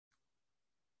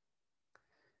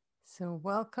So,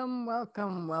 welcome,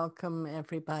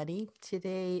 everybody.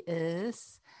 Today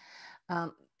is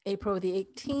April the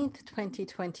 18th,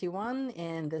 2021,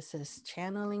 and this is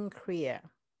Channeling Kria.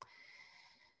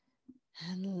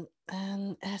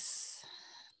 And as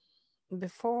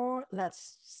before,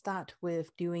 let's start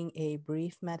with doing a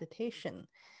brief meditation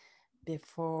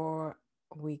before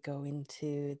we go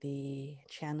into the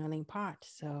channeling part.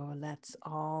 So, let's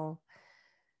all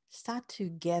start to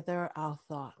gather our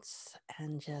thoughts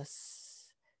and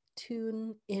just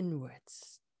tune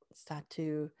inwards. Start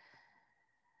to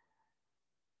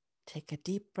take a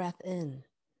deep breath in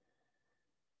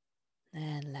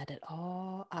and let it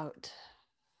all out.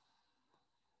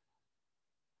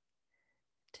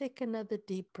 Take another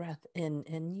deep breath in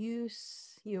and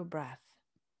use your breath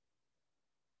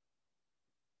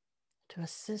to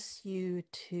assist you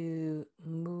to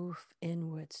move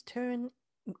inwards. Turn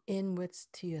inwards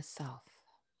to yourself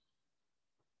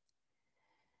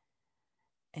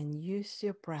and use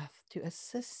your breath to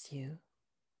assist you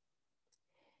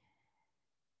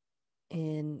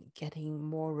in getting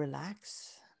more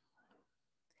relaxed,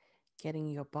 getting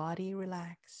your body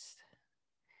relaxed.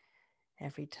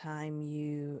 Every time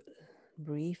you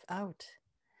breathe out,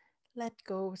 let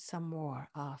go some more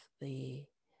of the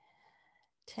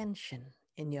tension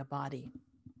in your body.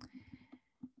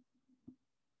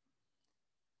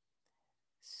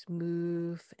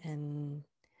 Smooth and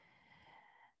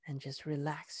just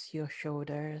relax your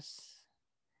shoulders.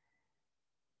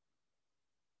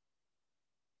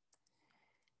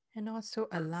 And also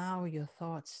allow your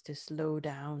thoughts to slow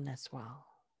down as well.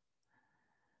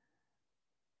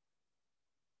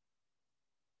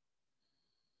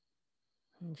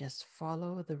 And just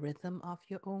follow the rhythm of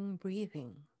your own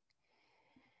breathing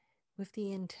with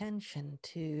the intention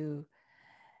to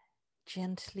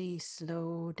gently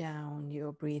slow down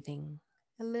your breathing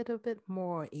a little bit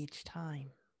more each time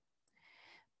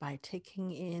by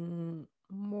taking in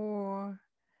more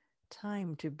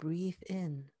time to breathe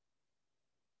in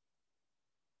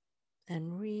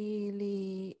and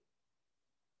really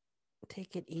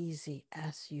take it easy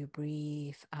as you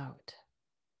breathe out.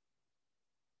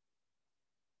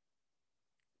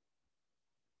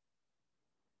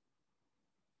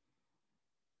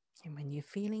 And when you're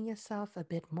feeling yourself a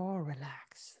bit more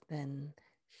relaxed, then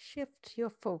shift your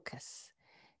focus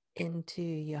into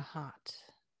your heart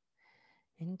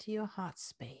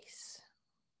space.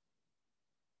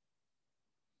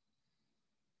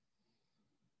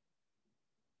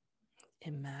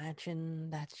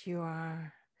 Imagine that you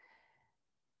are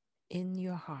in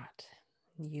your heart.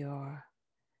 Your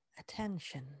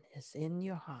attention is in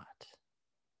your heart.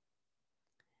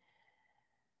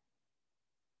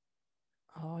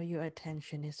 All your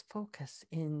attention is focused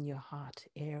in your heart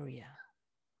area.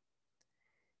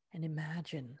 And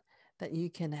imagine that you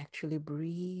can actually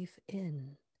breathe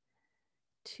in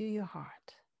to your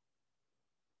heart.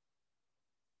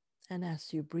 And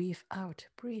as you breathe out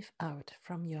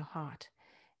from your heart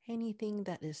anything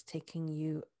that is taking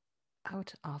you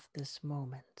out of this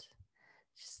moment.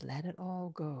 Just let it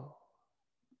all go.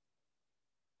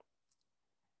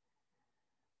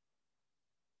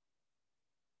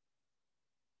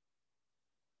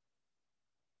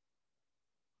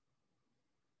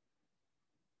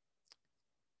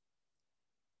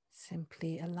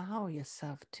 Simply allow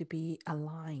yourself to be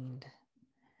aligned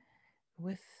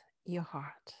with your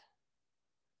heart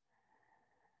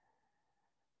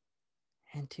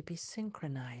and to be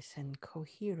synchronized and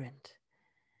coherent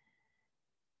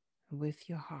with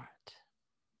your heart.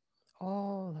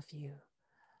 All of you,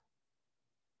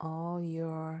 all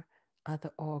your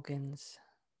other organs,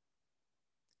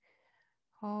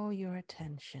 all your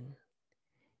attention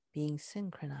being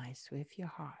synchronized with your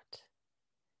heart.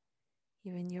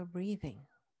 Even your breathing,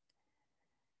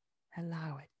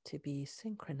 allow it to be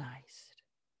synchronized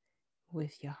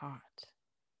with your heart.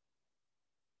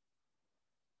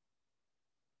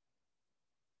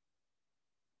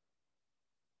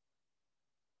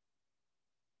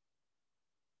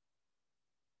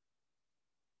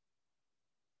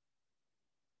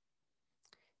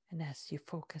 And as you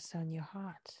focus on your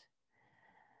heart,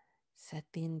 set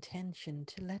the intention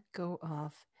to let go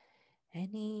of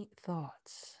any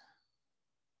thoughts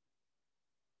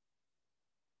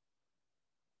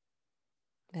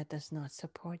that does not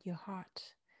support your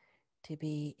heart to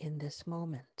be in this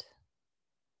moment.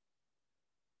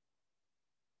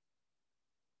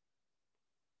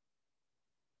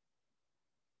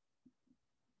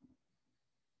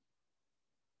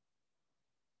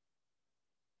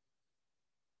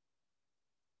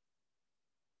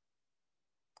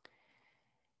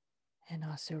 And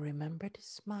also remember to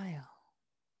smile.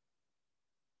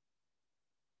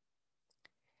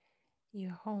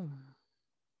 You're home.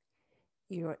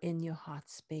 You're in your heart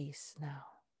space now.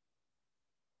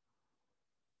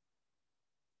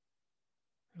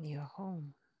 You're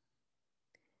home.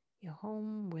 You're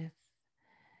home with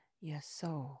your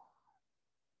soul.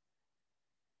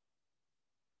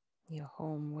 You're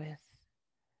home with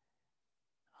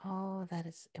all that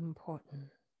is important.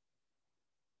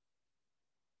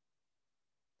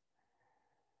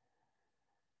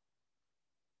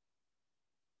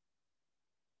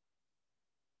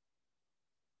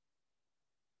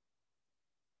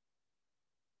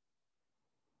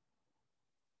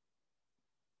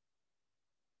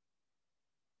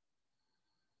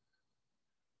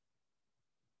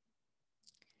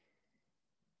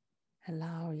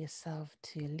 Allow yourself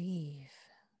to leave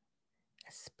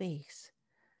a space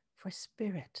for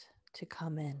spirit to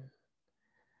come in,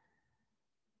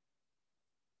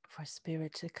 for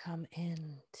spirit to come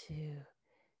in to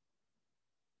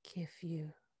give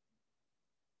you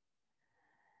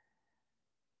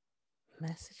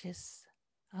messages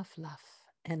of love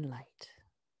and light,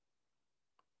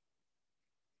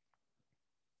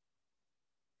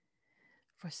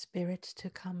 for spirit to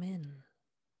come in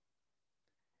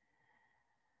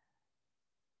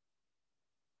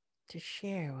to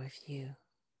share with you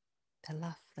the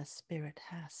love the spirit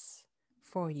has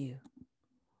for you.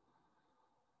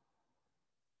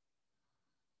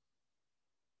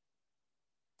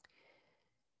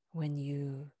 When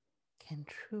you can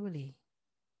truly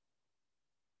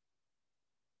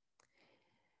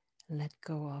let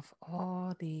go of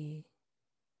all the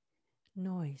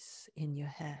noise in your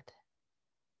head,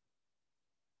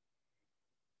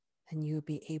 then you'll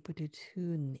be able to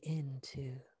tune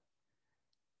into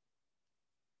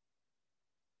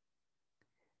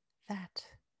that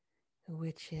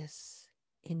which is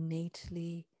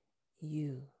innately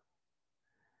you.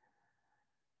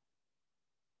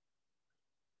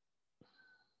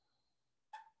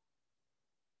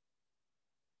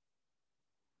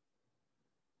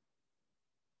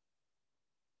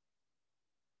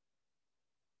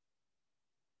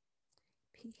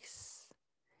 Peace,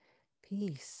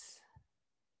 peace,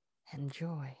 and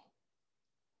joy,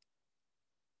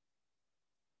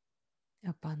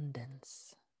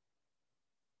 abundance.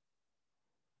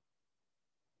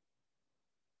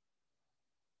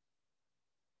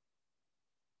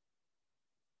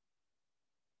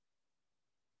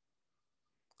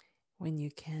 When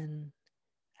you can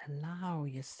allow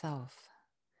yourself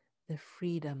the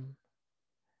freedom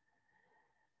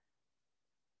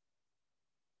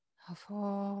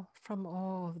from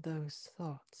all of those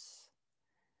thoughts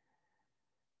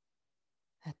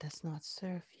that does not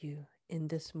serve you in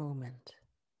this moment.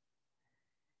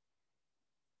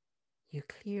 You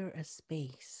clear a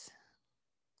space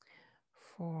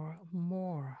for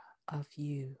more of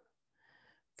you,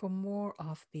 for more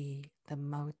of the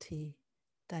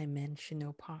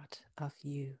multi-dimensional part of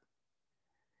you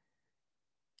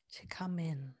to come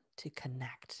in to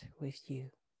connect with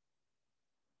you.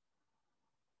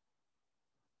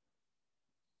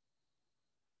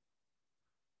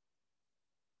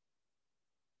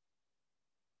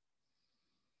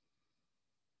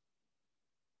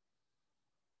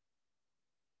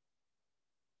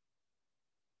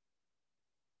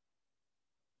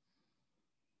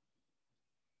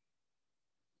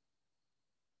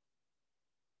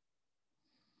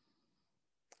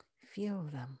 Feel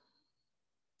them.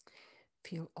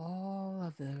 Feel all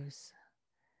of those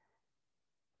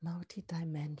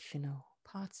multidimensional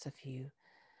parts of you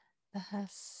that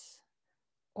has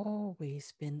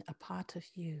always been a part of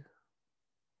you,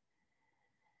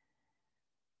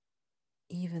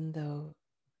 even though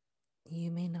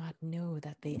you may not know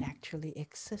that they actually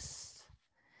exist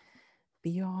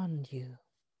beyond you,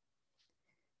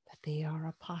 that they are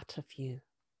a part of you.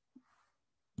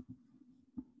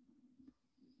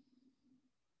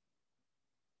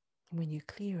 When you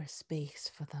clear a space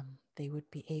for them, they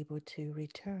would be able to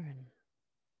return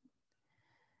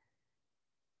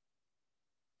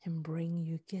and bring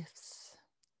you gifts,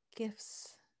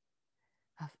 gifts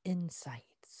of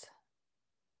insights,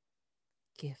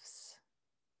 gifts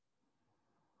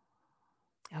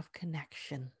of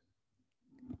connection,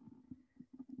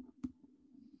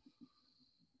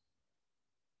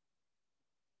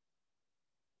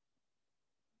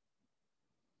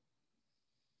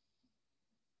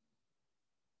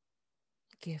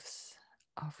 gifts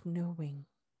of knowing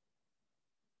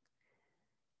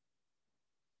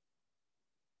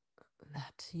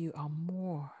that you are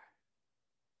more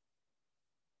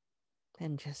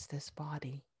than just this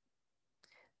body,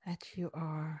 that you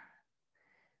are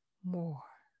more,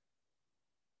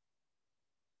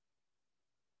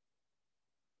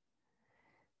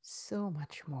 so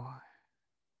much more.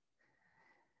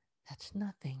 that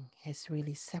nothing is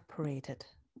really separated.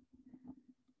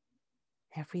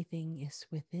 Everything is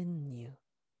within you.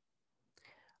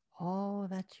 All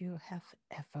that you have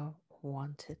ever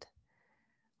wanted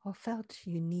or felt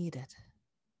you needed,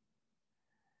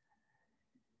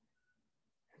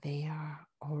 they are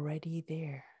already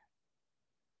there.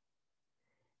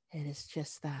 It is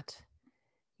just that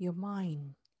your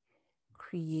mind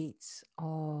creates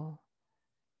all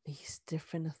these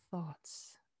different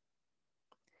thoughts,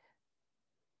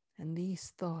 and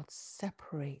these thoughts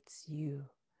separates you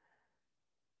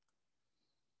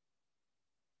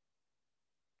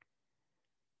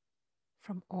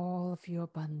from all of your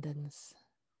abundance,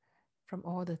 from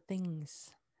all the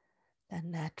things that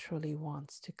naturally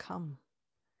wants to come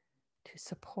to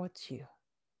support you.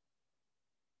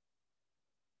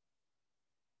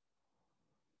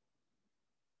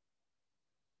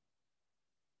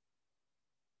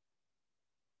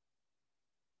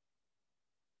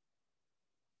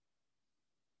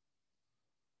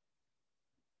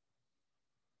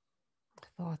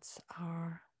 Thoughts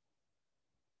are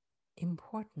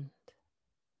important.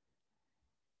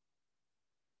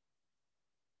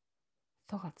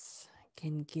 Thoughts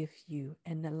can give you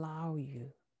and allow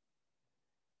you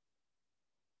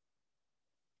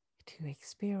to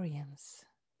experience.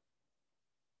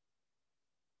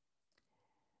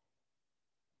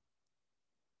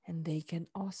 And they can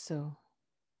also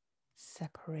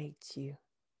separate you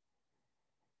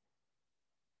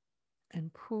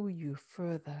and pull you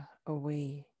further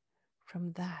away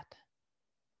from that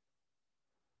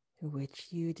which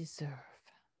you deserve.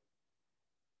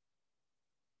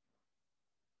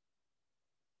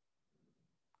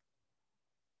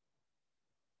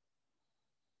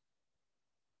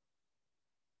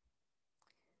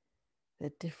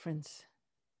 The difference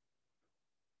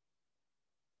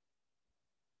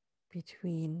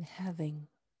between having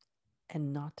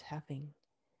and not having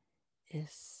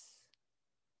is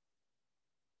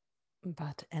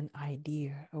but an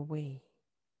idea away.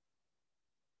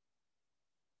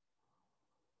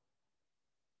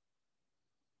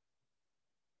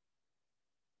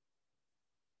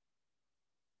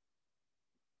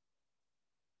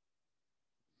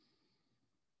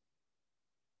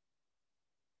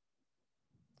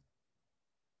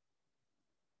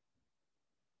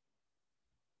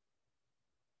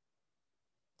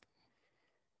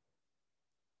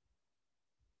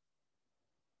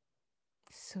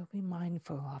 So be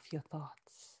mindful of your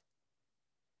thoughts.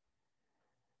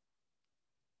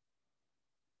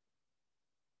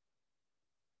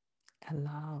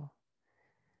 Allow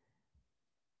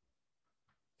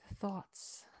the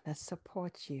thoughts that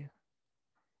support you,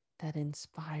 that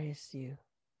inspires you,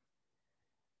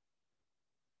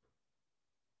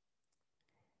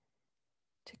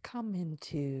 to come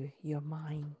into your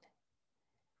mind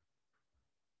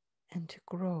and to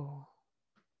grow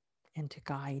and to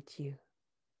guide you.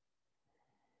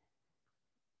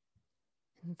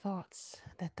 And thoughts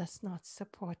that does not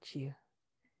support you,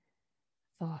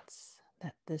 thoughts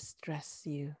that distress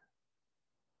you,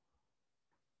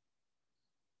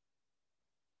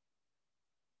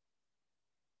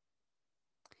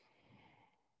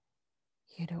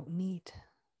 you don't need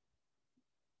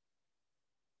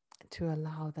to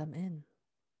allow them in.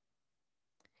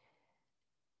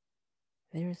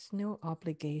 There is no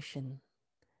obligation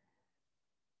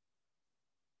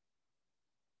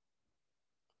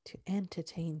to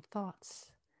entertain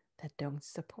thoughts that don't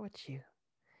support you.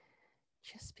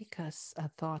 Just because a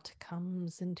thought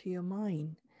comes into your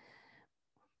mind,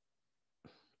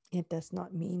 it does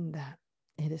not mean that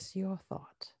it is your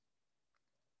thought.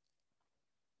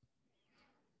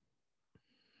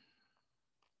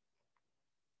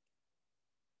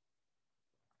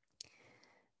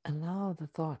 Allow the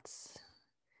thoughts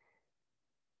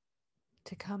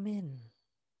to come in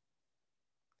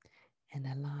and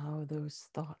allow those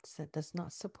thoughts that does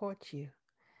not support you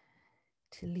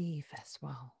to leave as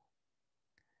well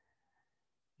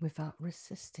without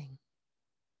resisting.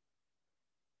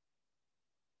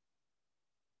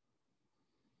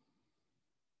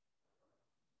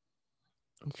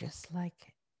 Just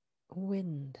like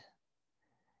wind,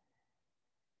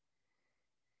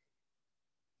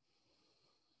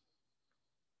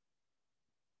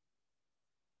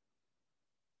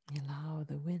 allow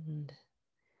the wind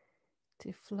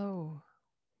to flow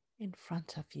in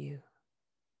front of you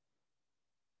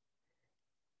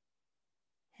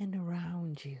and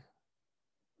around you.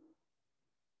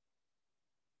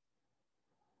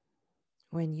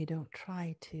 When you don't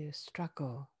try to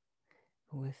struggle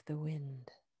with the wind,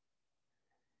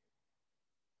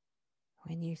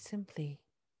 when you simply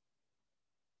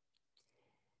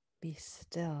be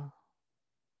still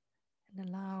and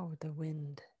allow the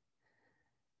wind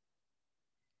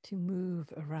to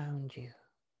move around you.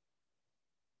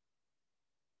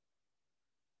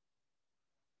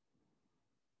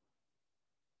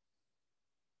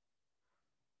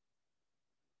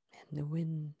 And the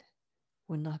wind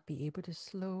will not be able to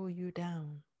slow you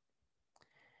down.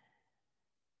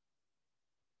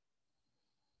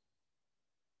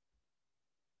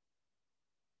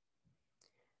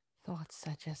 Thoughts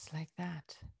are just like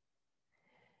that.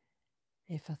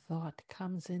 If a thought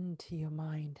comes into your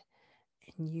mind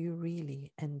and you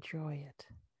really enjoy it,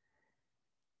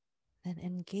 then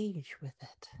engage with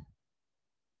it.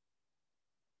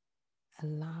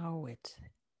 Allow it.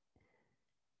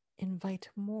 Invite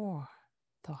more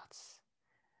thoughts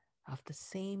of the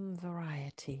same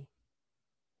variety.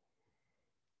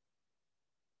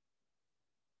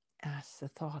 Ask the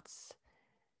thoughts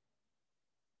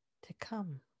to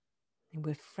come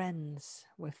with friends,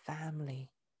 with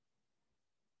family.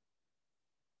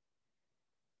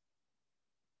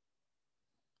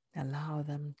 Allow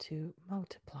them to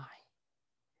multiply.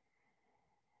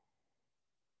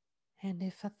 And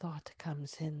if a thought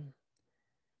comes in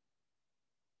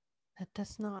that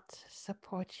does not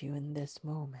support you in this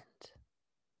moment,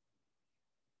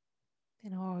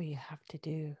 then all you have to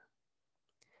do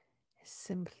is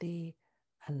simply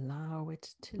allow it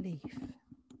to leave.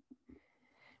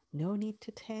 No need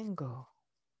to tangle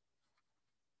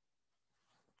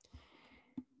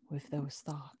with those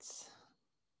thoughts.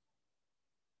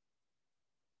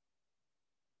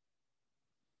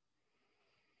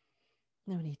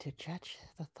 No need to judge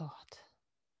the thought.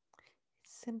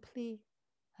 It's simply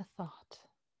a thought.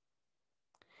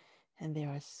 And there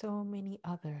are so many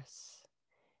others.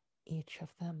 Each of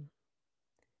them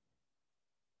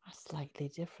are slightly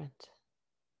different.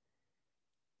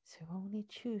 So only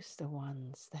choose the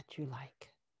ones that you like.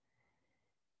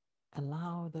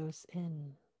 Allow those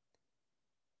in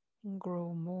and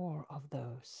grow more of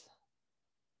those.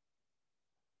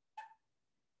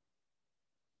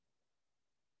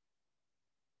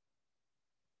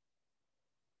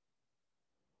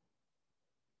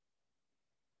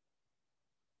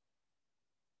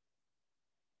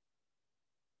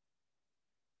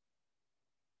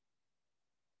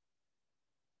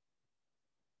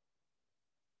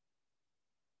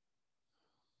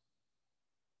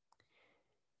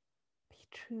 Be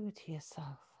true to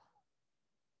yourself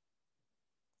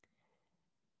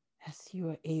as you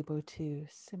are able to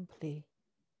simply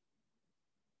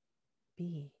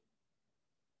be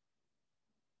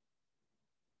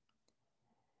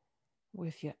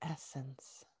with your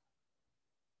essence.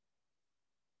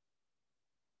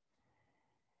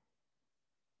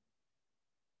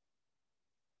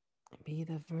 Be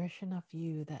the version of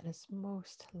you that is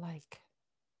most like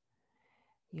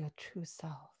your true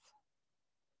self.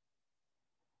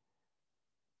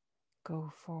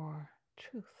 Go for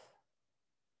truth.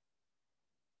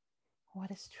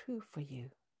 What is true for you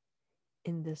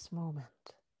in this moment?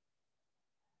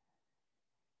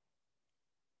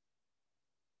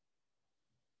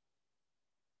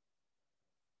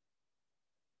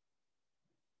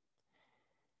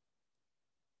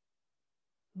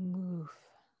 Move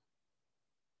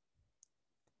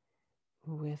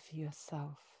with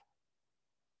yourself.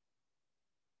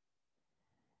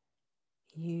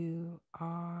 You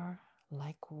are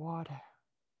like water.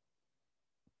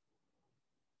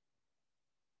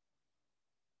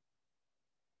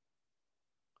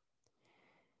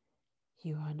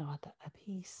 You are not a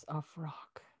piece of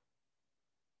rock.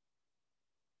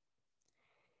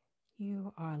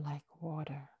 You are like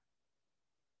water.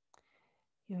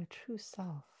 Your true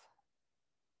self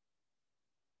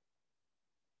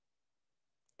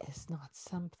is not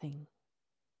something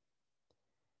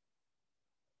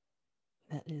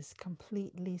that is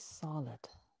completely solid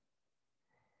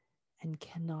and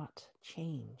cannot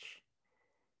change.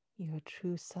 Your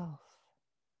true self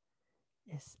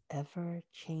is ever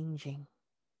changing.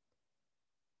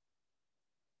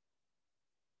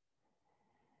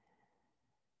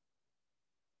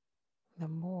 The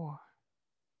more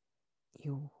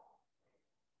you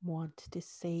want to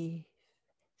stay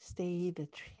the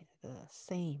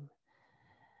same,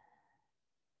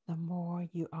 the more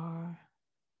you are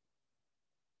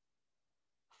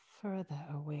further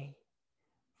away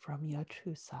from your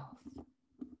true self.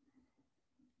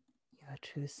 Your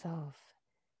true self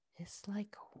is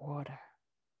like water.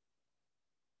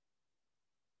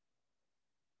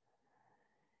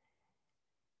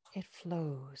 It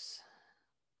flows.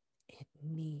 It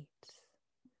needs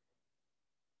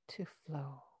to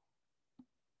flow.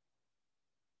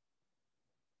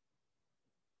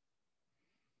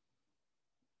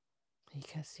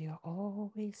 Because you're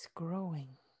always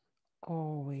growing,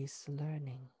 always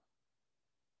learning.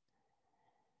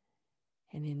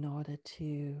 And in order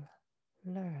to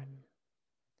learn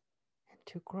and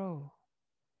to grow,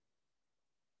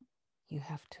 you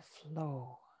have to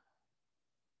flow.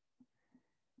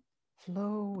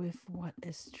 Flow with what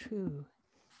is true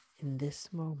in this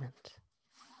moment.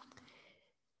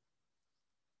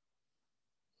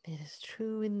 It is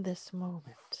true in this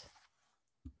moment.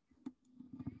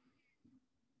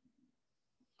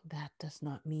 That does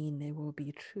not mean it will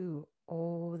be true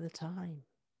all the time.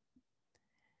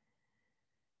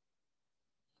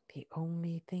 The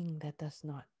only thing that does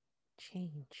not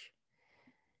change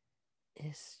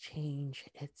is change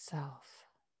itself.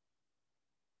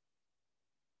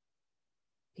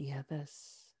 The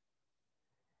others,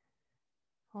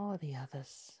 all the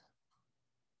others,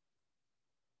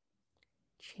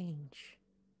 change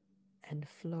and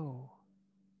flow.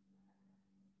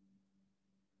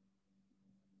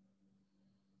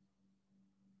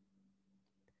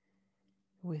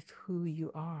 With who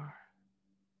you are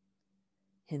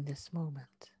in this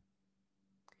moment.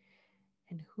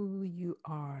 And who you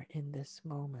are in this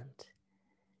moment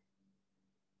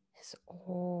is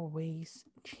always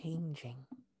changing,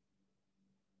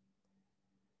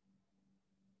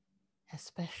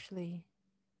 especially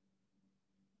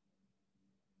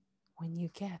when you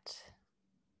get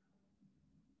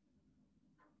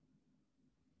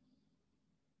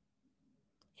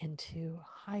into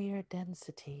higher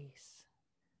densities,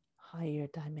 higher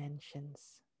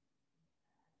dimensions.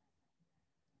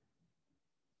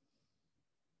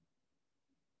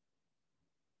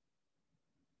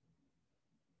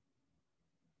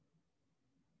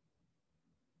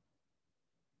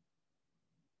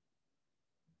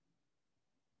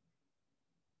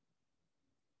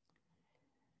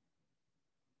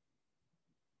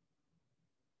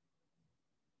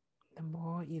 The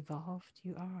more evolved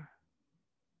you are,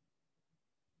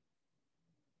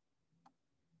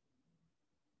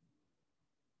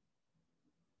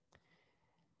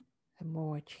 the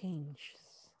more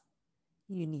changes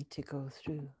you need to go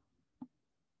through.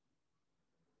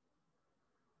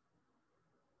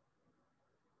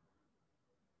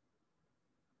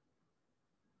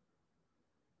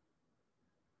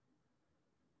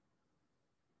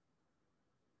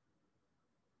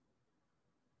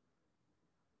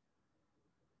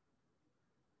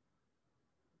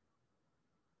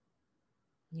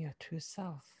 Your true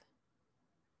self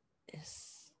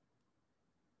is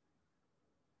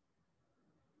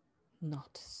not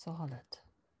solid.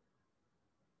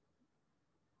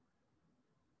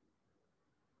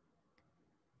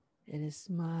 It is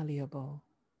malleable.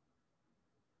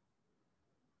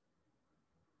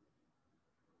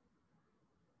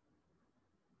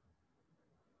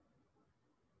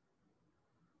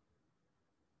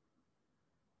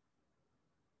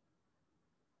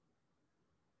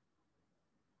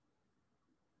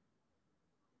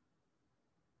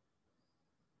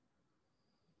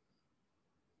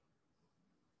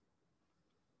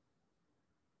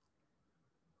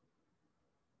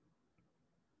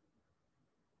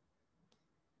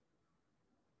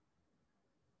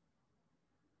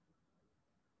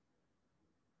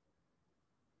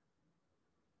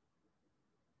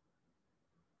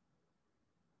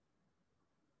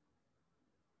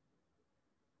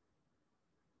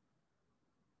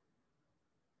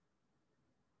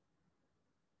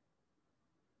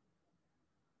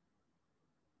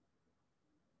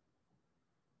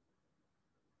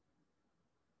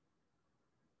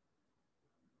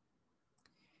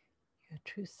 Your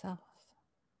true self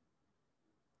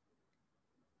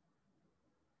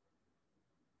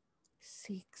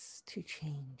seeks to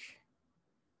change.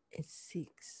 It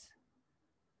seeks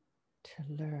to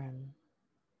learn.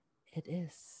 It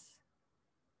is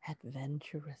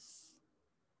adventurous.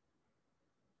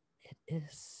 It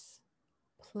is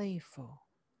playful.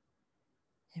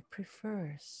 It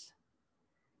prefers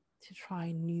to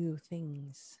try new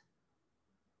things.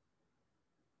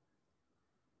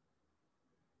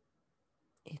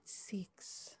 It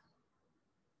seeks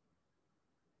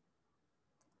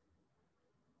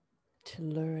to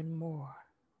learn more.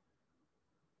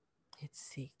 It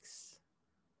seeks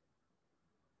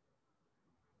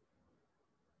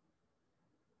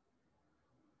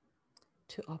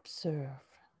to observe.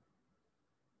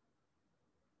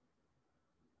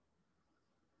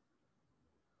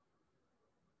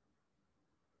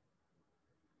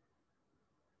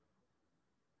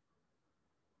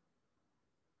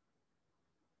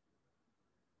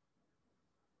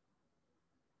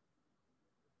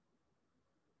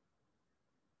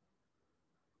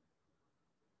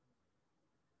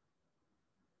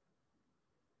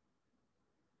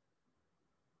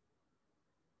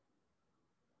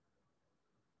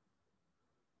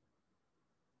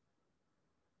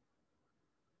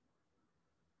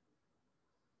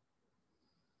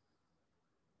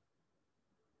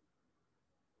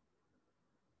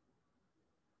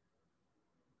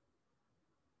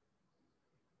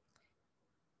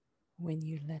 when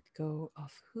you let go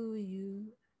of who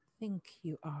you think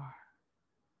you are,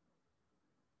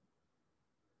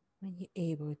 when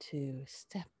you're able to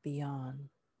step beyond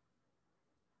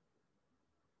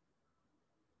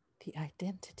the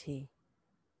identity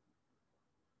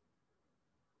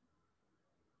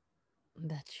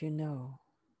that you know,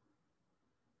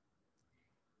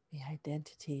 the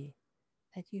identity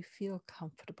that you feel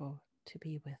comfortable to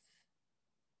be with,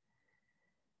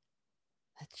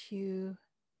 that you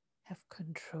have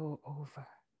control over,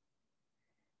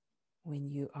 when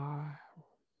you are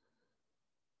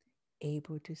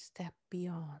able to step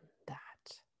beyond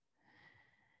that,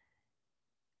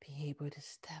 be able to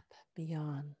step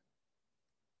beyond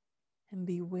and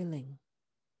be willing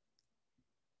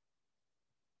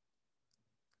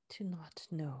to not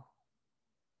know,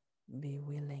 be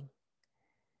willing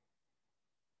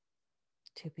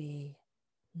to be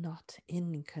not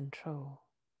in control,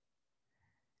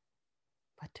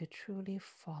 but to truly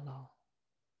follow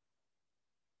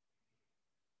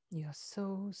your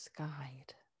soul's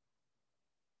guide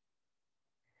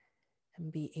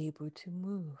and be able to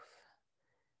move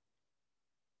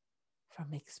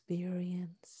from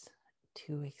experience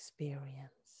to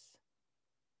experience,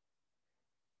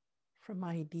 from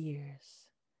ideas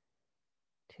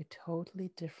to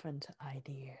totally different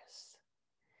ideas,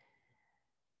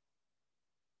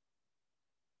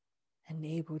 and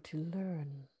able to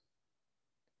learn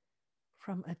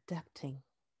from adapting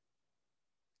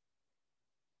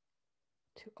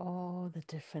to all the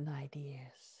different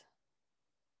ideas.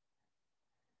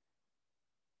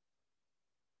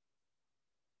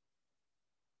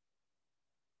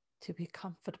 To be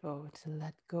comfortable to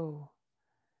let go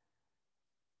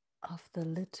of the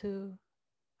little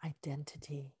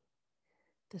identity,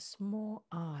 the small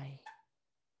I,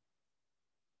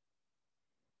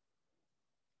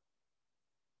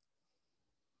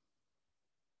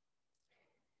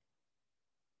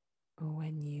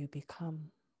 when you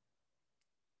become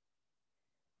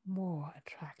more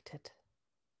attracted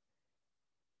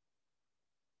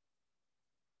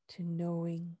to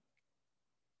knowing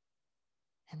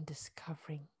and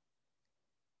discovering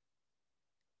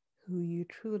who you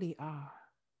truly are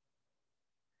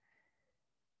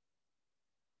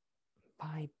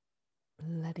by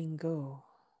letting go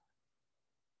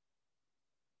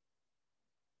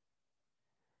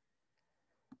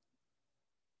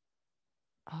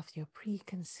of your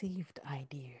preconceived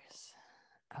ideas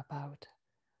about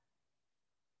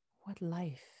what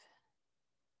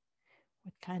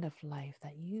kind of life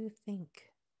that you think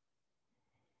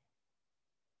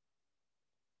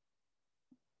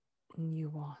you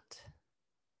want,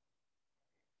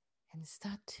 and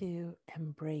start to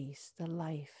embrace the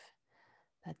life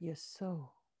that your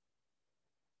soul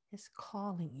is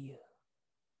calling you,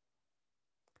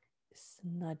 is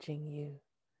nudging you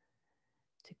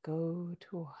to go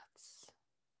towards.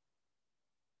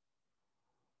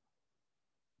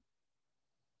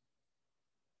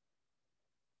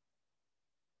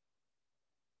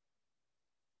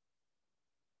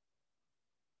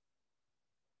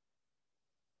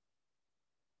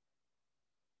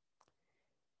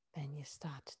 Then you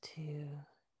start to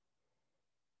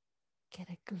get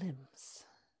a glimpse,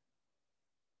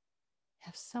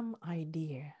 have some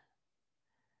idea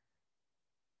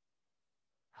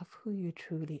of who you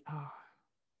truly are.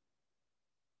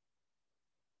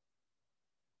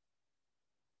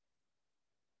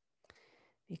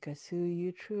 Because who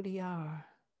you truly are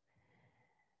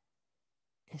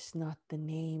is not the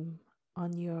name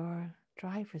on your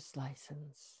driver's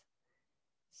license.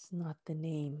 It's not the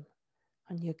name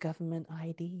on your government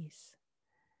IDs,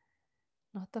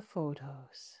 not the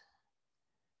photos,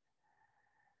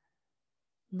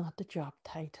 not the job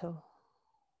title,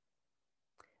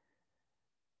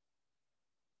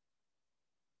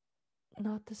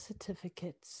 not the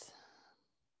certificates,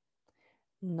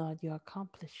 not your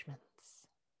accomplishments.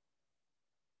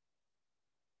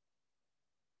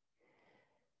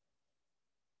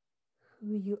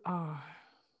 Who you are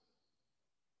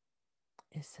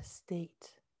is a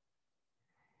state.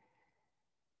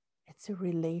 It's a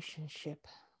relationship.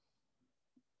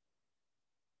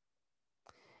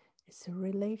 It's a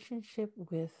relationship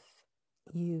with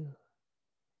you,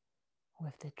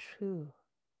 with the true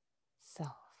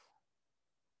self.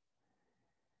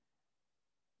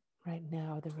 Right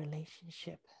now, the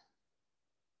relationship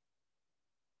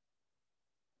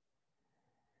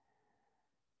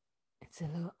it's a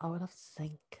little out of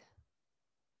sync.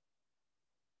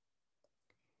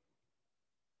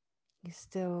 You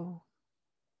still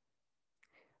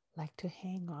like to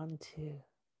hang on to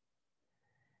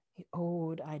the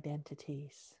old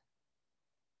identities.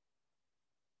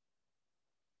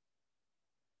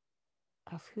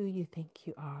 of who you think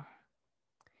you are,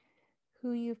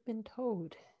 who you've been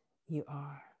told you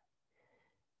are,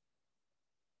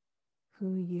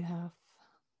 who you have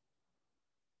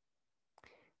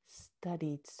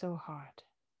studied so hard,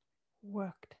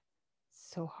 worked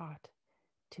so hard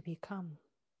to become.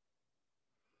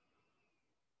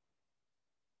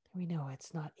 We know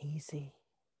it's not easy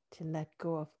to let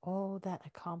go of all that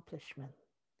accomplishment.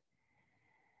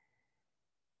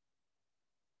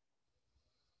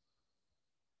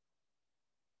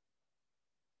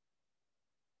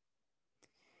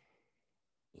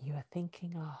 You are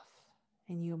thinking of,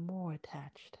 and you're more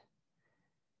attached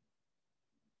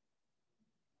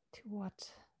to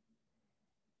what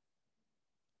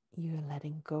you're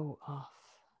letting go of.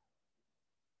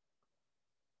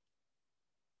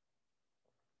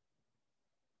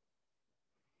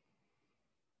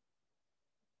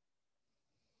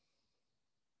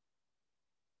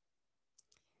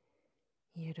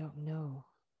 You don't know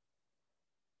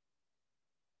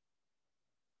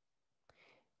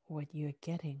what you're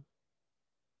getting.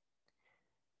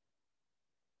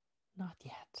 Not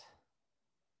yet.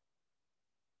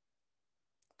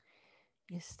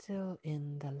 You're still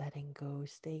in the letting go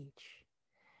stage.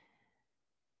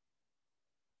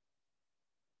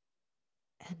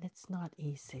 And it's not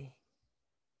easy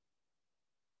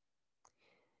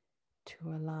to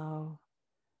allow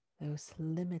those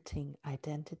limiting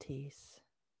identities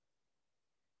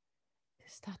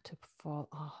to start to fall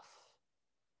off.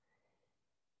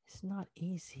 It's not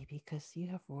easy because you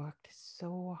have worked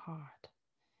so hard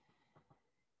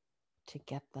to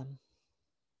get them.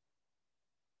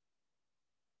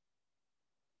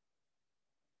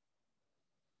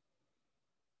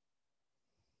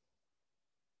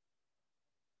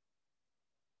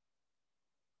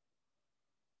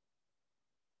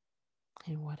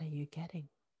 And what are you getting?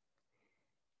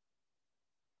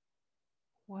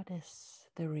 What is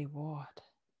the reward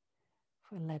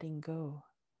for letting go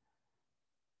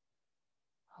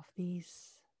of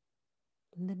these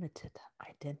limited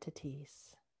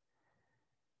identities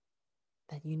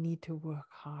that you need to work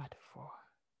hard for?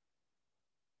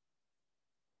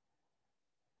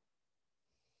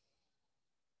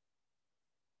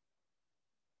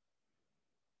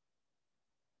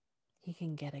 You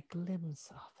can get a glimpse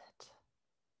of it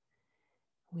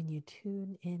when you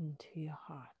tune into your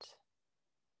heart.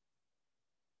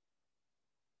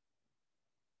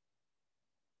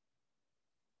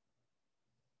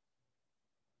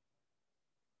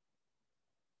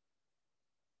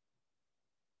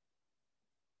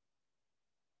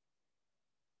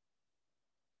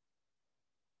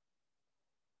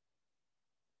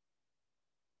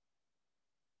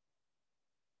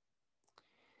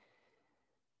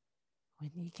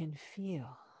 When you can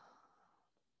feel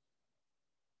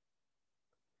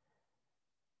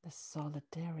the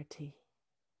solidarity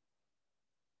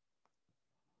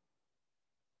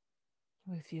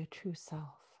with your true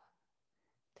self,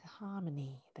 the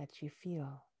harmony that you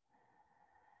feel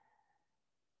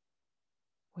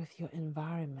with your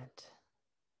environment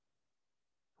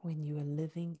when you are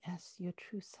living as your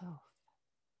true self.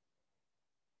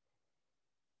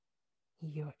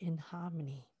 You're in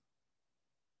harmony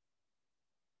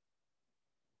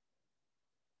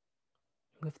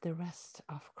with the rest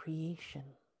of creation.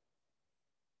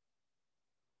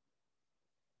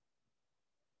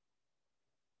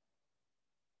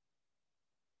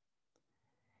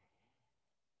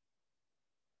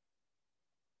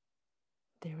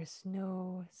 There is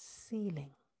no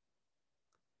ceiling.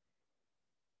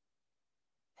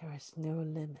 There is no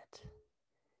limit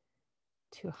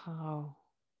to how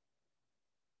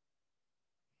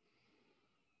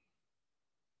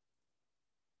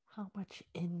much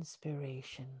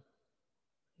inspiration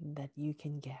that you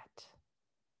can get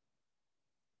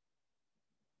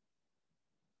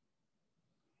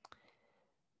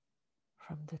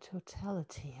from the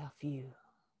totality of you,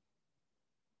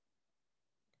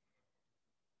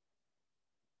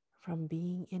 from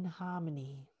being in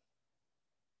harmony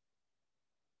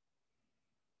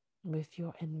with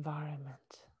your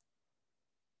environment,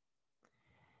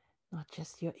 not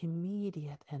just your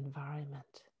immediate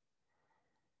environment,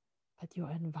 but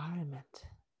your environment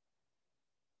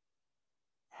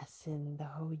as in the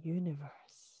whole universe.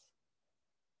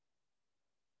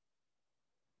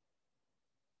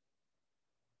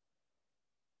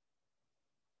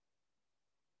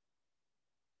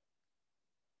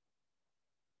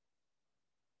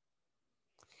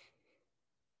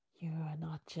 You are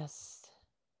not just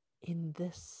in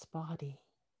this body.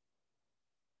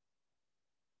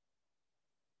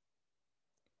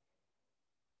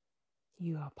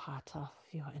 You are part of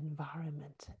your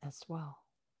environment as well.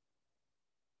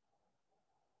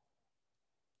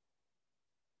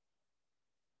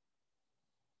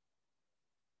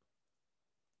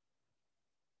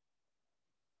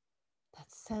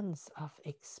 that sense of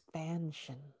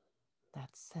expansion, that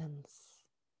sense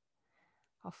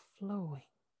of flowing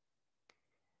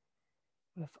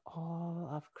with all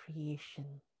of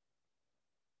creation,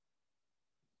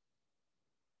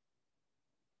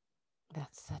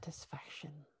 that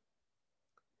satisfaction,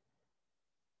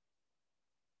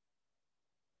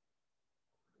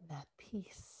 that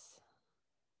peace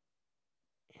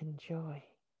and joy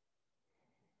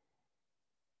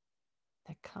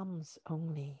that comes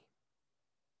only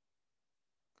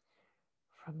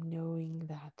from knowing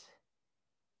that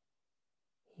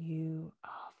you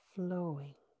are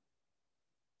flowing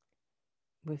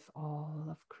with all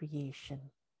of creation.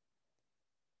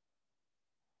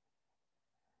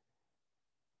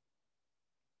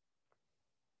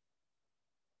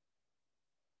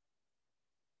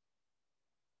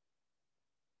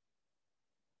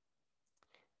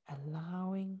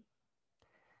 Allowing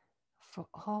for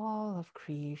all of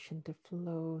creation to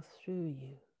flow through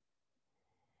you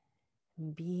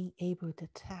and being able to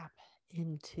tap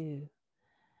into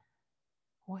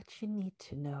what you need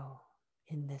to know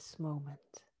in this moment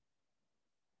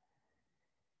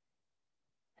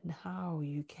and how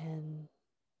you can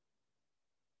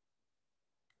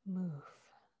move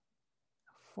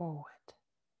forward.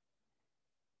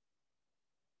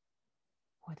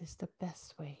 What is the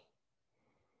best way?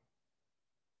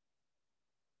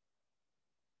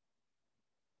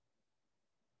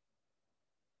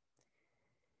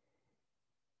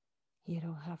 You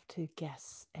don't have to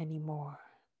guess anymore.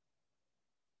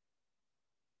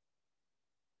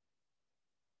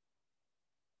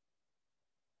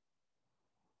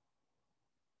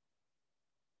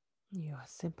 You are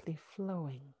simply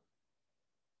flowing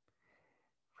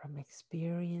from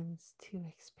experience to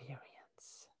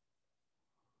experience,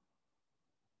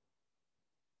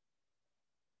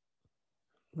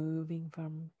 moving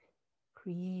from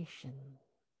creation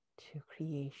to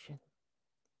creation.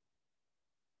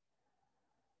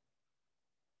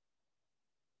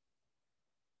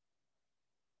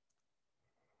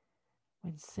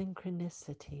 When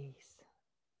synchronicities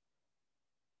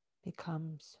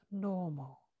becomes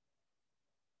normal,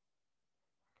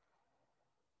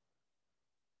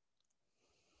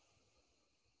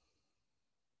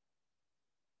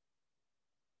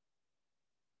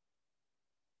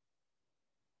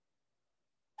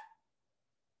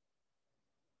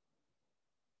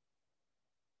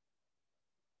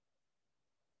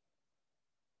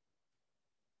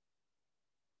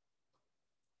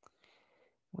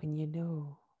 when you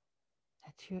know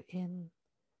that you're in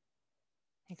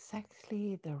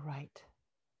exactly the right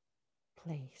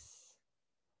place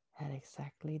at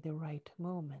exactly the right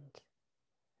moment,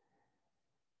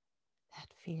 that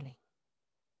feeling,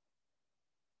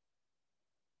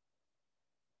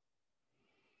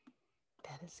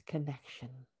 that is connection,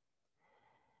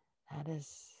 that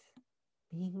is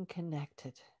being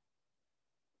connected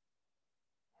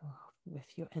with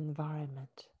your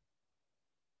environment.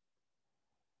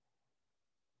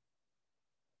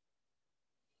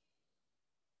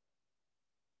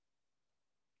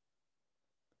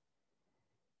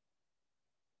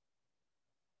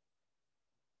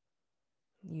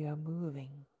 You are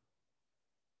moving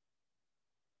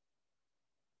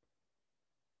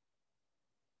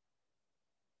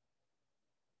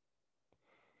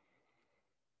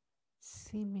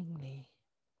seemingly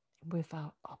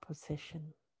without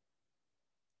opposition,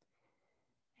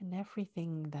 and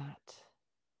everything that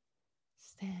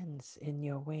stands in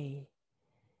your way,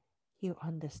 you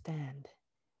understand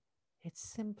it's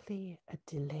simply a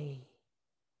delay,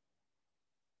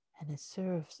 and it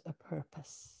serves a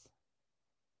purpose.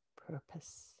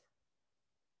 Purpose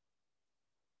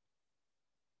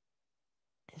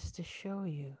is to show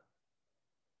you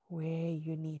where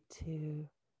you need to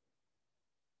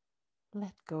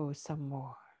let go some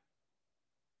more,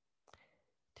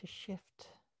 to shift,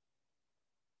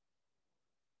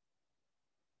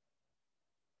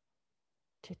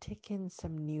 to take in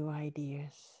some new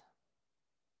ideas,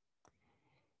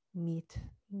 meet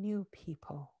new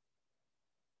people,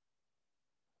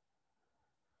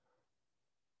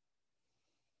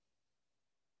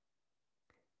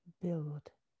 build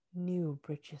new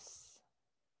bridges.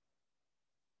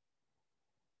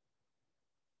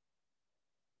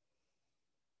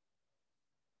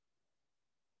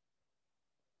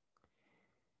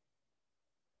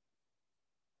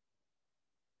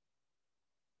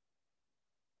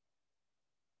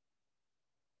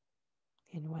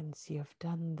 And once you have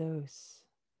done those,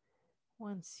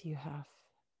 once you have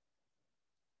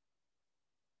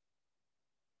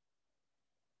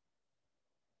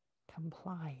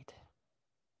complied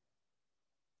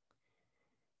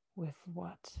with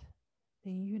what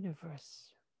the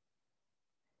universe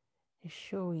is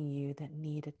showing you that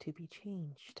needed to be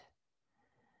changed.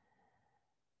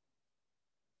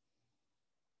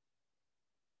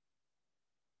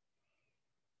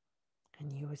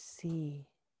 And you will see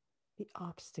the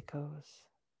obstacles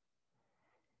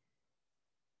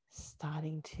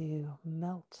starting to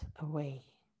melt away.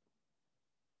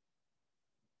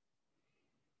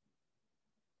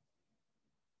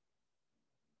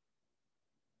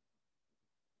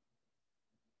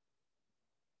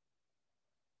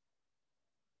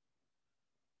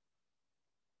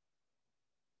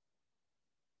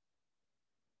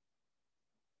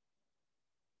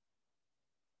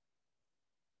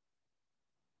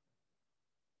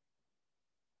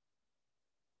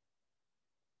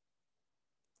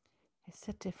 It's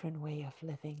a different way of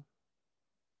living.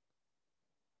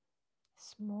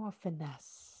 It's more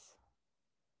finesse.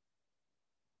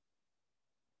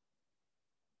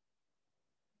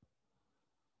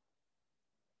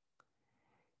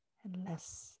 And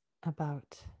less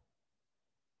about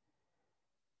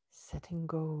setting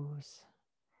goals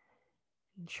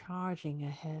and charging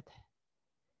ahead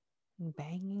and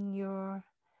banging your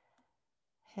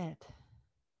head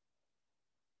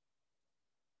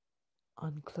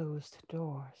on closed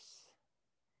doors.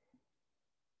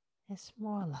 It's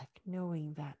more like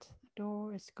knowing that the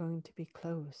door is going to be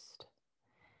closed,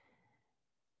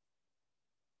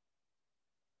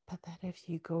 but that if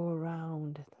you go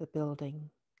around the building,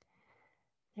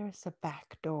 there is a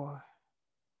back door.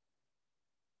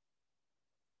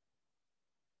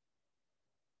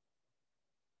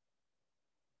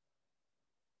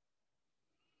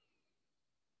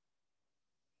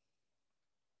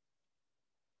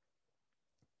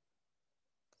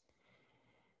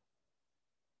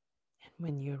 And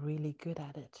when you're really good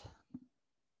at it,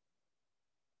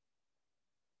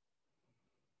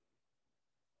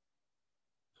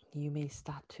 you may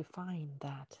start to find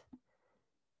that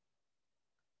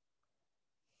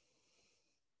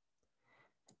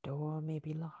the door may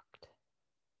be locked,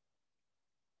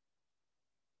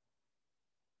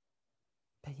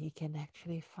 but you can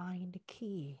actually find a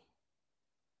key.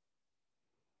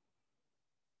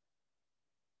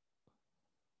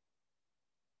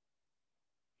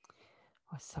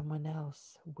 Or someone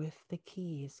else with the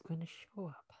key is going to show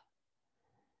up.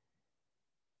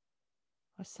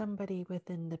 Or somebody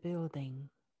within the building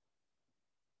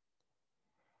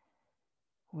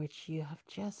which you have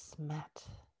just met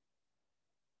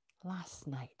last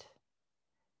night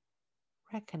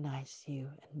recognize you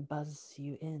and buzz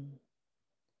you in.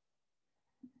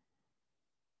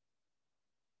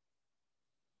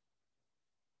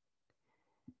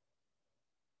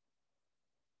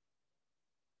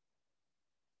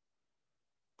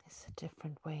 It's a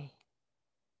different way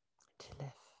to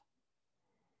live.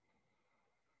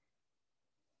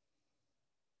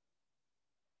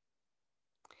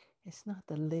 It's not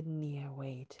the linear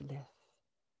way to live.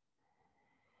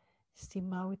 It's the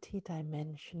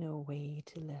multi-dimensional way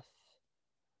to live.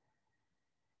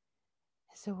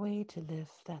 It's a way to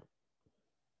live that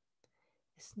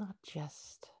is not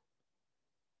just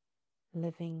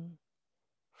living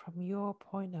from your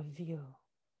point of view,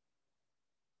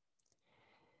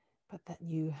 but that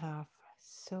you have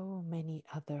so many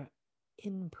other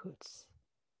inputs.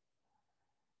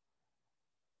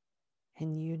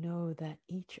 And you know that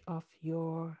each of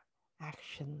your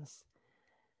actions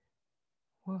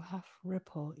will have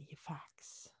ripple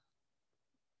effects.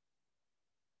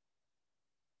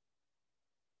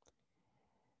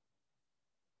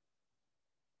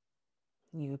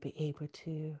 You'll be able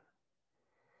to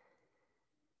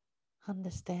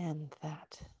understand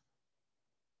that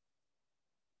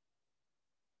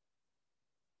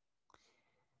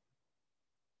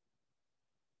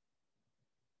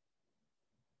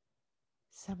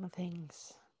some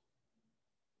things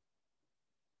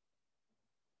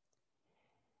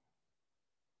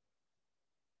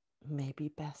may be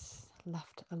best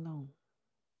left alone.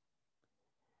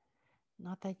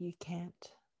 Not that you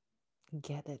can't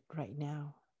get it right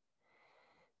now,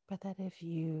 but that if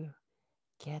you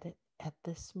get it at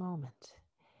this moment,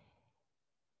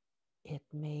 it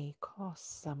may cause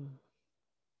some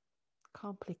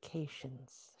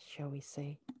complications, shall we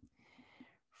say,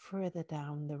 further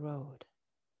down the road.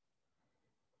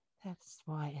 That's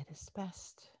why it is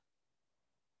best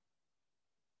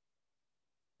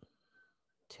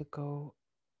to go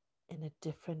in a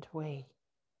different way.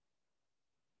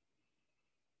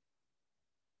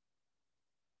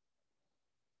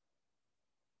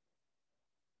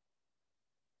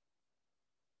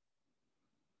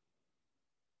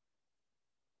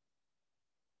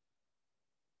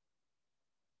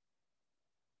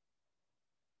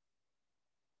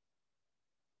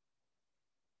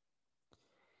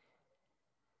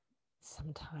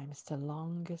 Sometimes the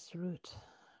longest route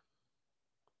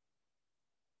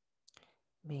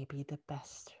may be the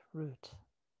best route.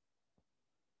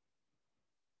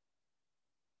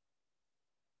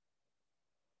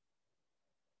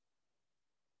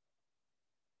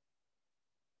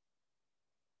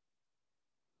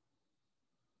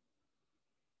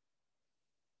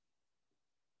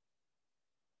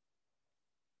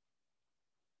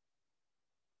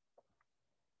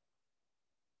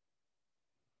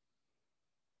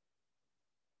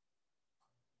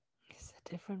 It's a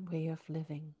different way of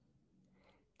living,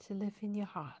 to live in your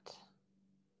heart.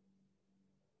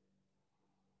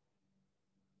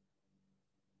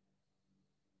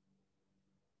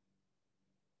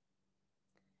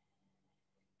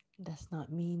 It does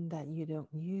not mean that you don't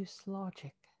use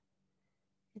logic.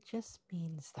 It just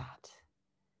means that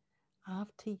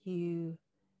after you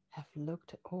have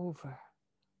looked over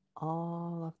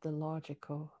all of the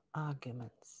logical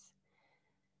arguments,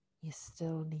 you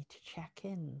still need to check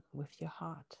in with your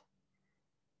heart.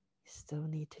 You still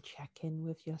need to check in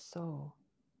with your soul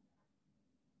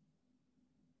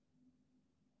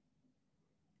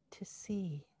to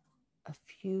see a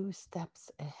few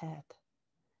steps ahead.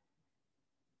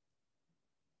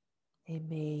 It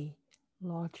may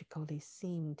logically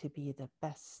seem to be the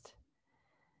best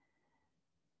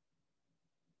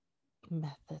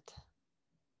method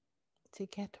to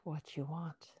get what you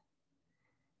want.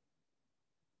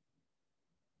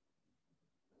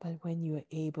 But when you are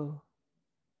able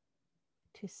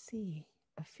to see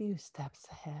a few steps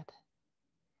ahead,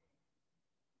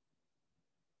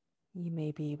 you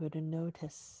may be able to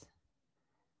notice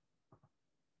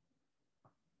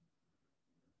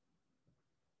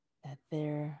that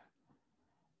the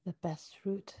best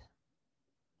route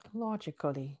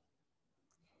logically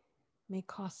may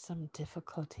cause some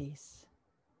difficulties.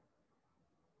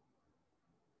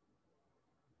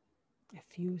 A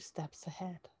few steps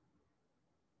ahead.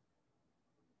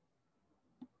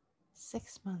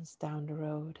 6 months down the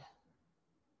road,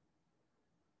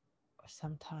 or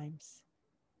sometimes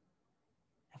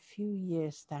a few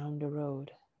years down the road,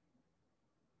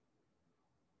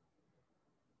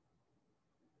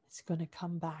 it's going to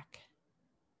come back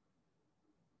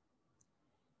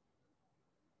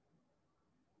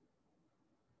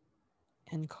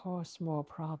and cause more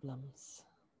problems.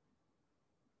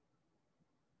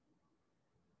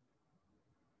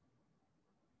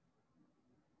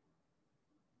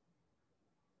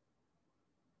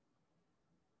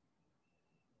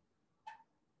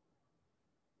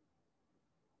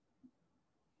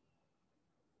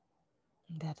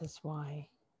 That is why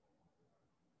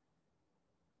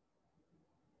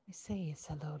we say it's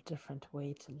a little different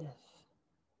way to live.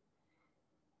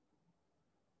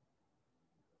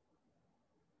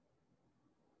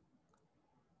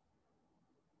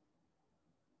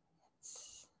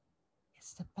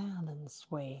 It's the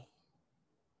balanced way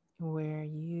where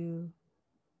you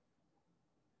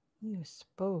use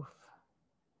both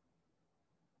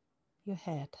your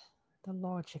head, the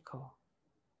logical,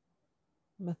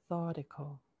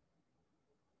 methodical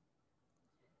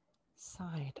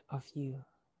side of you,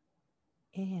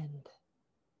 and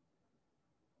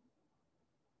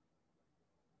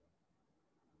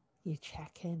you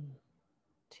check in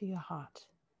to your heart,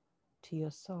 to your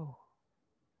soul,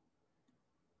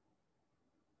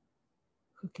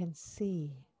 who can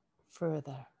see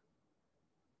further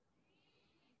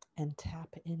and tap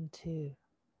into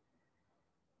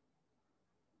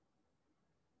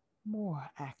more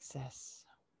access,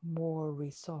 more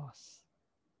resource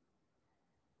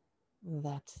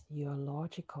that your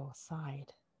logical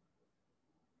side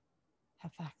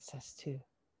have access to.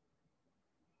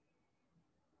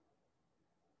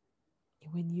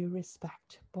 When you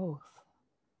respect both,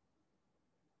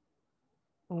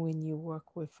 when you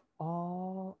work with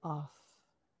all of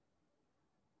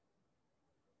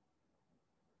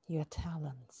your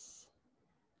talents,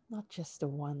 not just the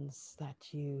ones that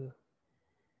you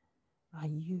are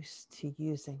used to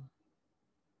using,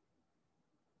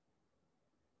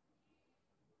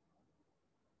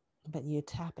 but you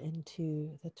tap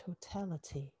into the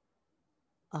totality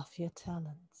of your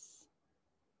talents.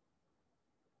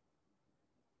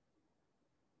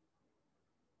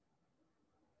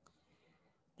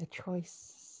 The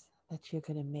choice that you're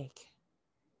going to make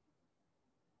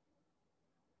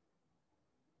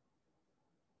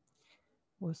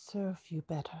will serve you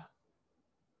better.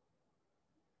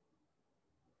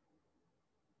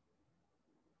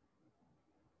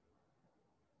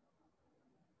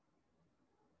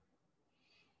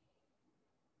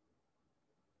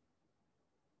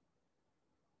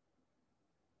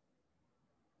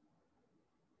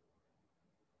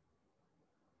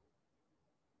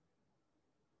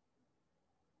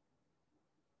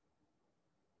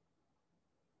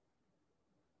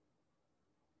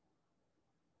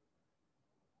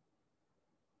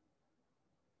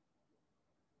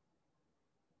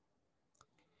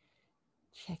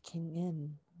 checking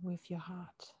in with your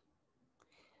heart,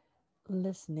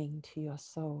 listening to your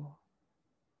soul.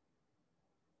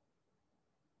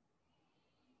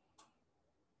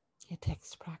 It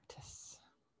takes practice.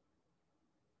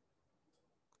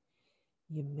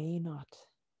 You may not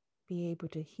be able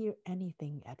to hear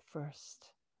anything at first,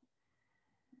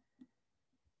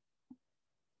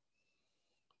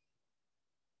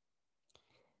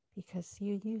 because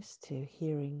you're used to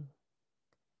hearing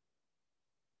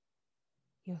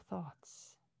your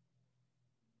thoughts.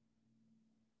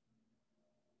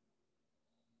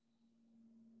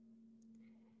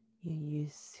 You're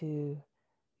used to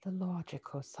the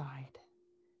logical side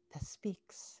that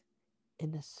speaks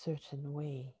in a certain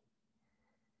way.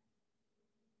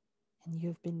 And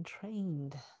you've been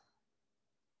trained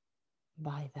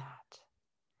by that.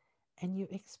 And you're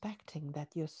expecting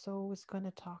that your soul is going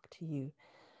to talk to you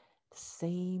the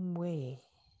same way.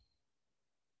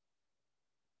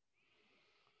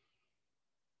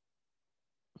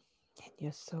 And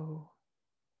your soul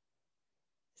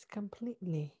is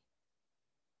completely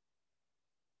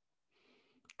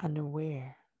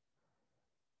unaware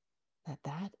that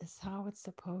that is how it's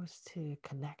supposed to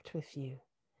connect with you.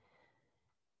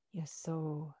 Your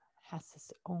soul has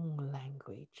its own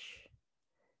language,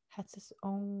 has its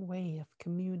own way of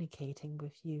communicating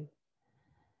with you.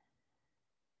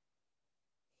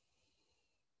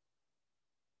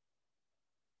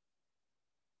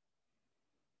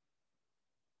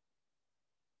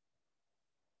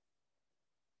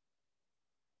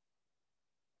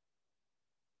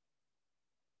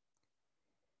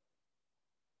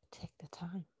 Take the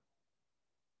time.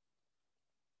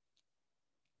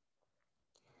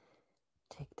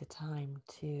 Take the time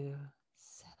to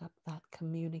set up that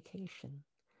communication.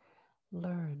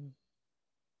 Learn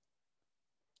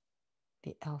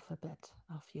the alphabet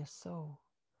of your soul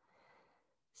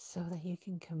so that you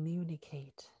can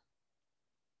communicate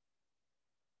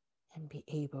and be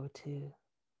able to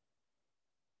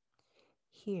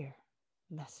hear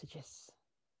messages.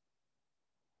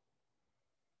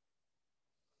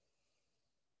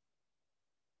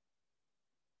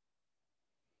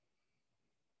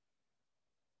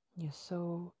 Your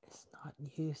soul is not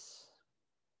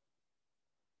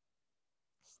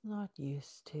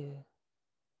used to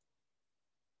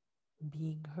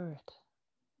being heard.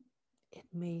 It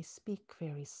may speak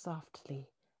very softly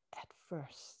at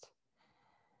first,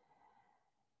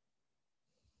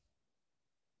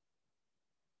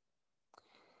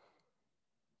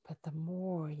 but the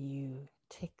more you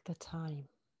take the time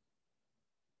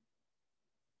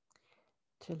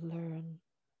to learn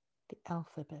the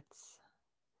alphabets,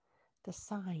 the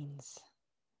signs,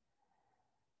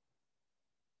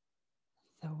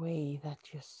 the way that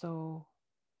your soul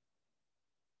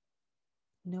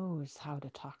knows how to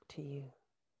talk to you,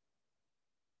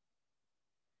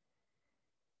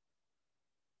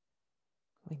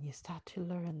 when you start to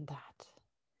learn that,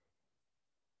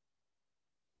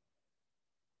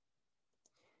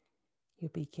 you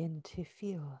begin to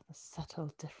feel the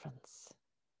subtle difference,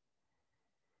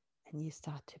 and you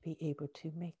start to be able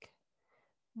to make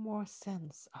more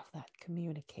sense of that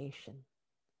communication.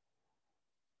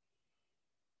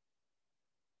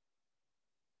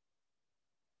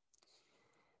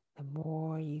 The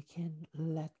more you can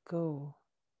let go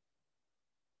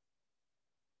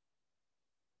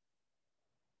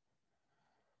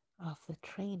of the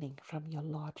training from your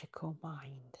logical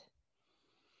mind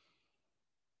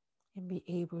and be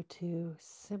able to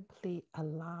simply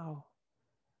allow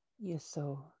your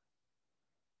soul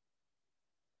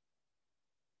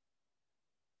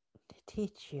to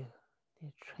teach you,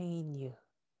 to train you,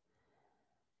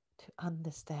 to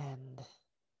understand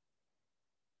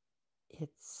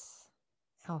its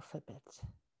alphabet,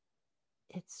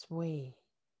 its way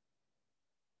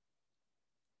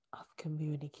of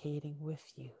communicating with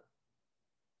you.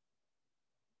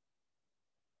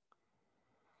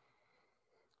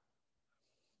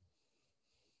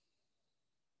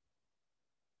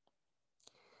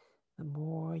 The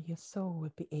more your soul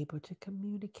would be able to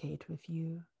communicate with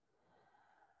you,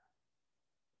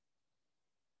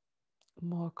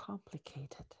 more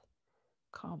complicated,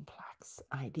 complex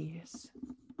ideas.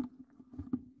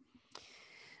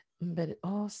 But it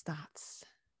all starts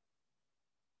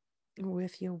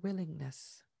with your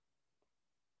willingness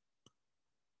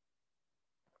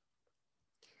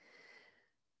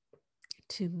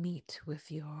to meet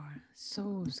with your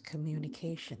soul's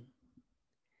communication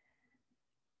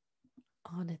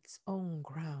on its own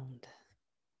ground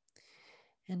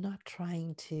and not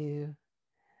trying to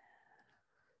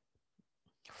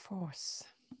force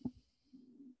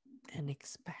and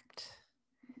expect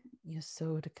your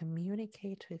soul to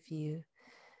communicate with you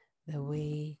the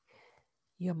way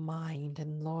your mind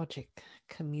and logic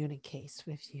communicates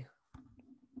with you.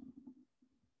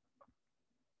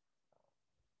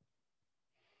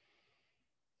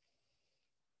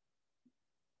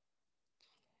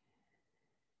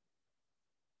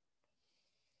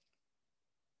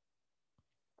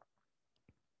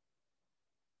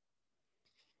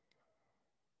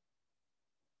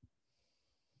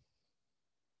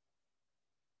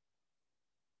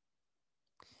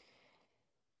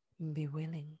 Be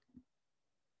willing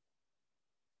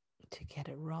to get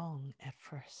it wrong at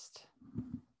first.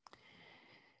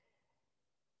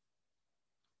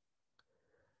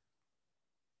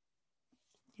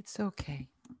 It's okay.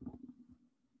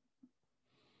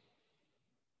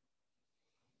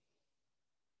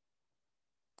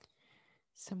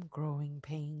 Some growing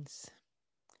pains,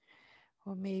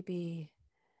 or maybe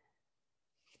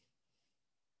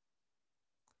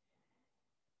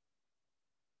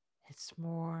it's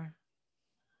more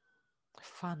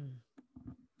fun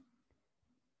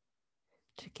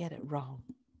to get it wrong.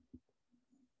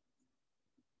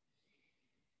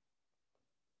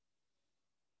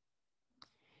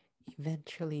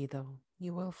 Eventually, though,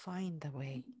 you will find a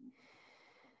way.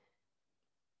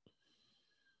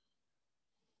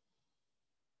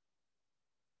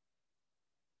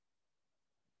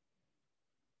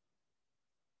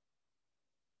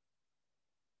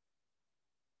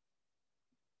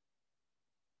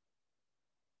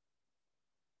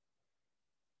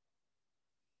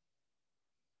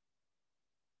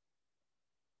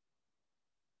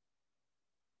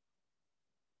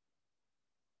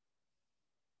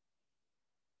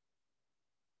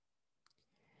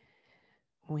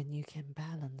 When you can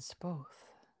balance both,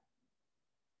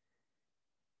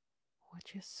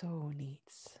 what your soul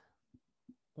needs,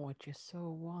 what your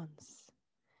soul wants,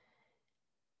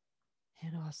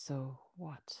 and also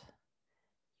what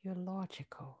your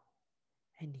logical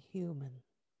and human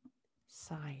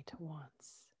side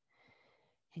wants.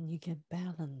 And you can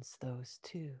balance those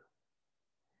two.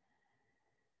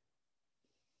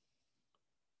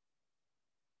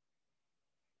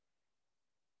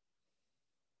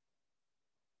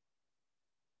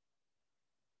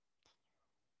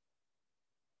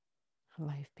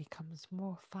 Life becomes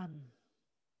more fun.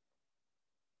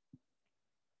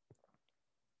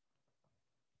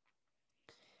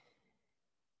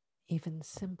 Even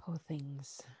simple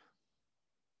things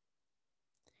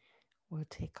will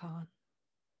take on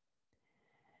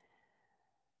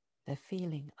the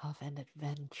feeling of an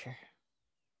adventure.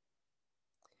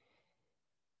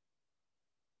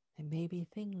 There may be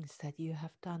things that you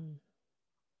have done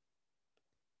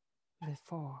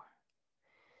before,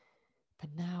 but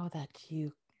now that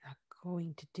you are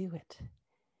going to do it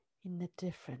in a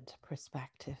different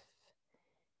perspective,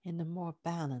 in a more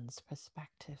balanced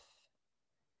perspective,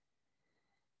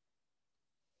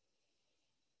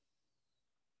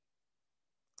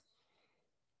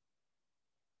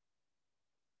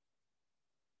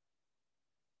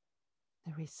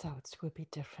 the results will be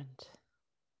different.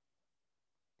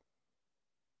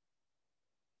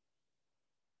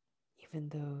 Even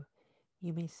though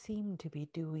you may seem to be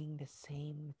doing the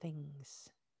same things,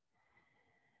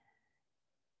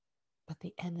 but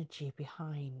the energy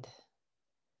behind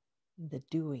the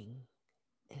doing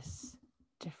is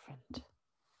different.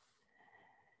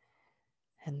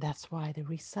 And that's why the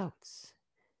results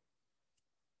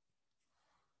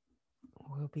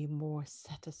will be more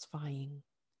satisfying.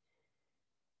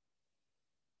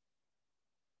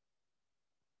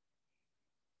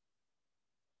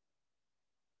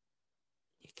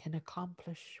 You can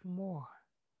accomplish more.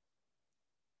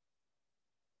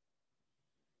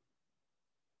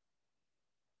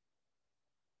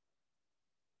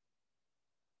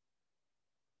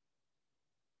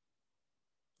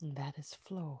 And that is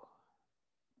flow.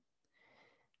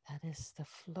 That is the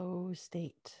flow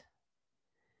state.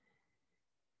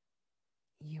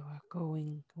 You are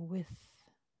going with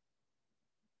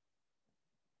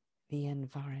the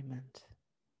environment.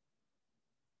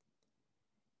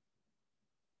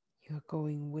 You are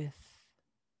going with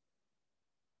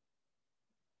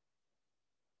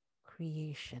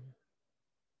creation.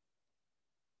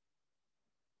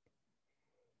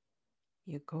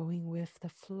 You're going with the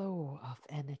flow of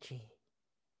energy.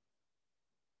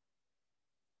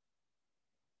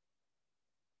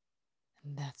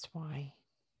 And that's why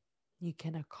you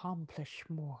can accomplish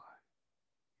more.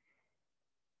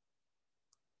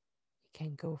 You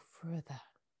can go further.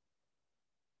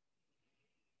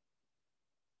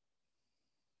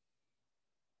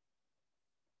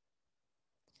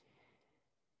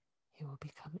 It will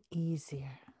become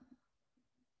easier.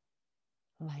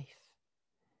 Life.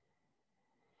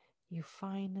 You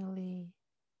finally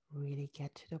really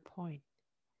get to the point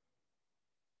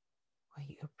where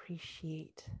you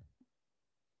appreciate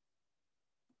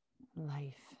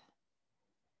life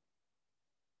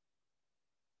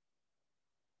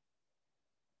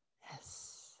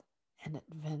as an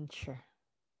adventure,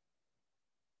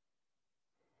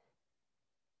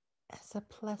 as a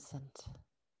pleasant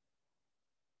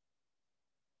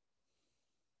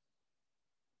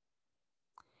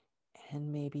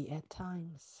and maybe at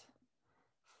times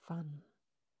fun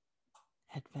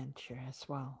adventure as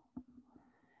well.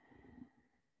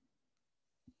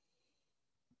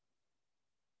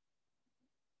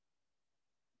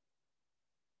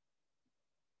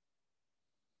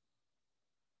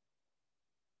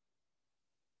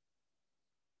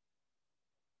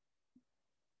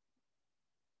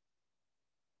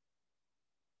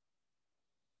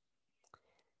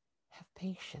 Have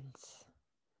patience.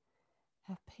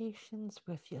 Have patience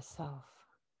with yourself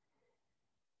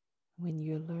when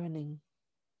you're learning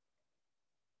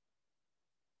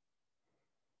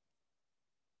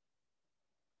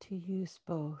to use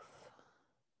both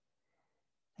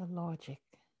the logic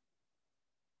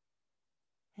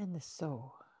and the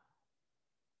soul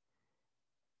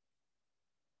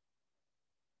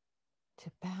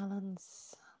to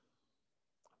balance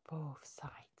both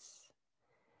sides,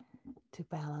 to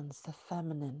balance the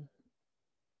feminine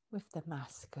with the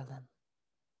masculine.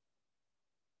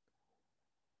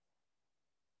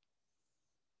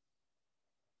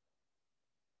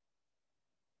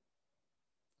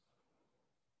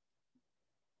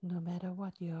 No matter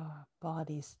what your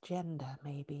body's gender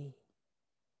may be,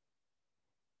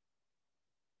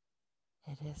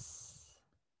 it is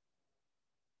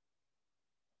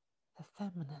the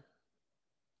feminine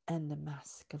and the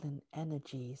masculine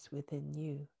energies within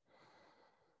you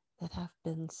that have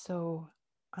been so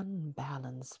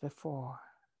unbalanced before.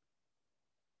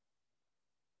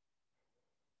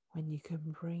 When you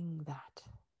can bring that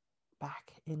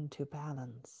back into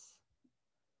balance,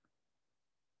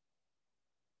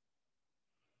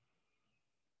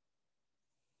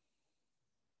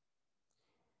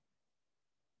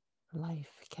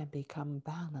 life can become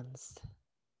balanced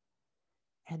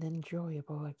and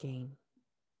enjoyable again.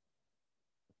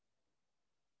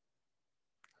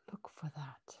 Look for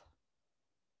that.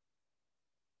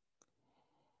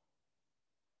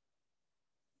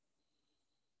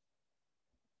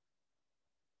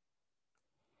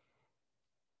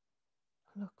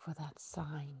 Look for that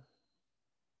sign.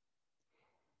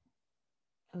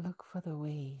 Look for the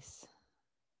ways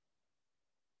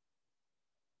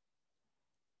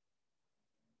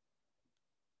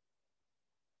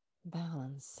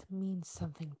balance means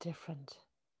something different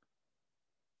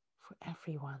for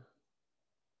everyone.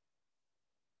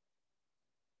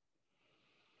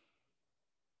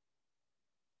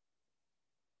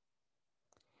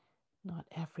 Not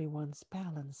everyone's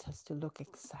balance has to look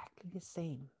exactly the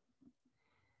same.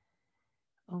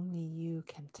 Only you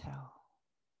can tell.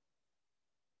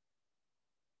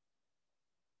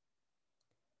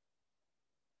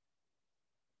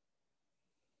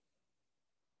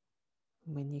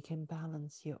 When you can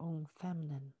balance your own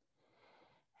feminine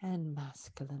and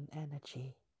masculine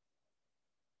energy,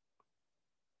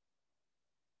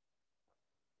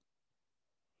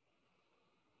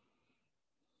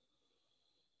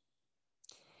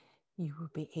 you will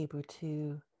be able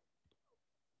to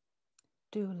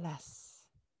do less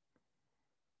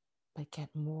but get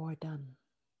more done.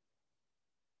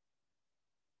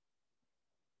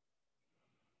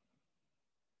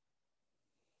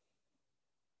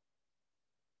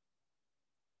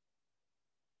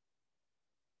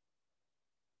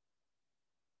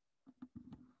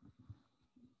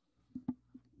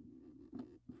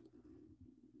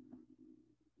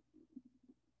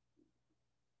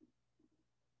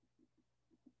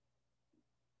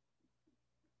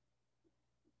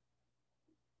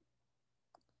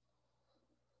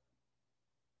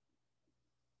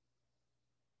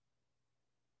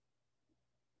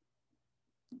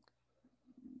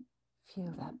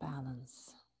 Feel that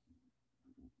balance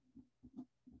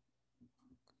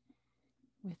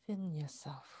within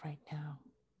yourself right now.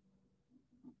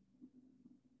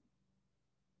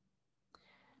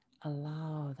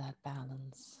 Allow that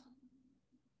balance.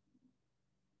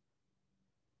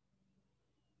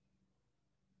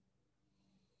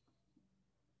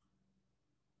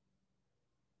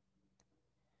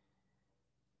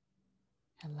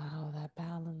 Allow that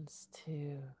balance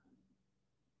to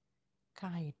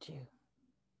guide you,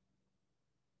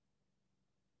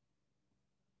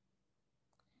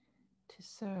 to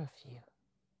serve you.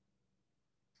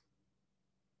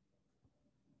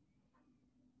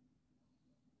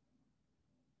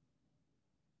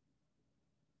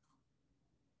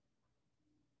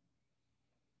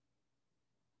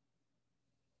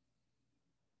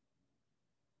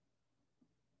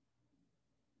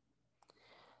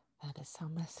 That is our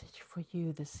message for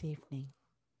you this evening.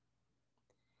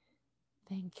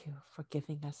 Thank you for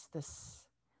giving us this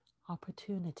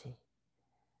opportunity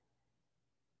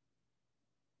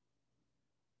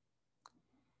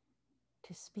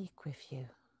to speak with you,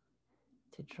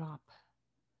 to drop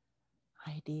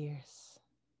ideas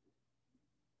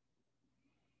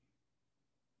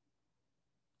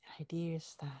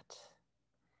that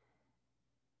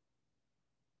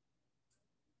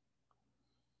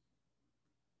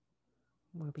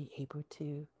will be able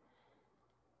to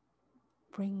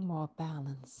bring more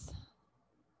balance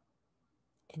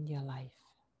in your life.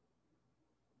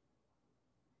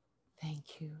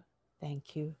 Thank you,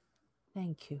 thank you,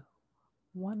 thank you,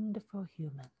 wonderful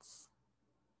humans.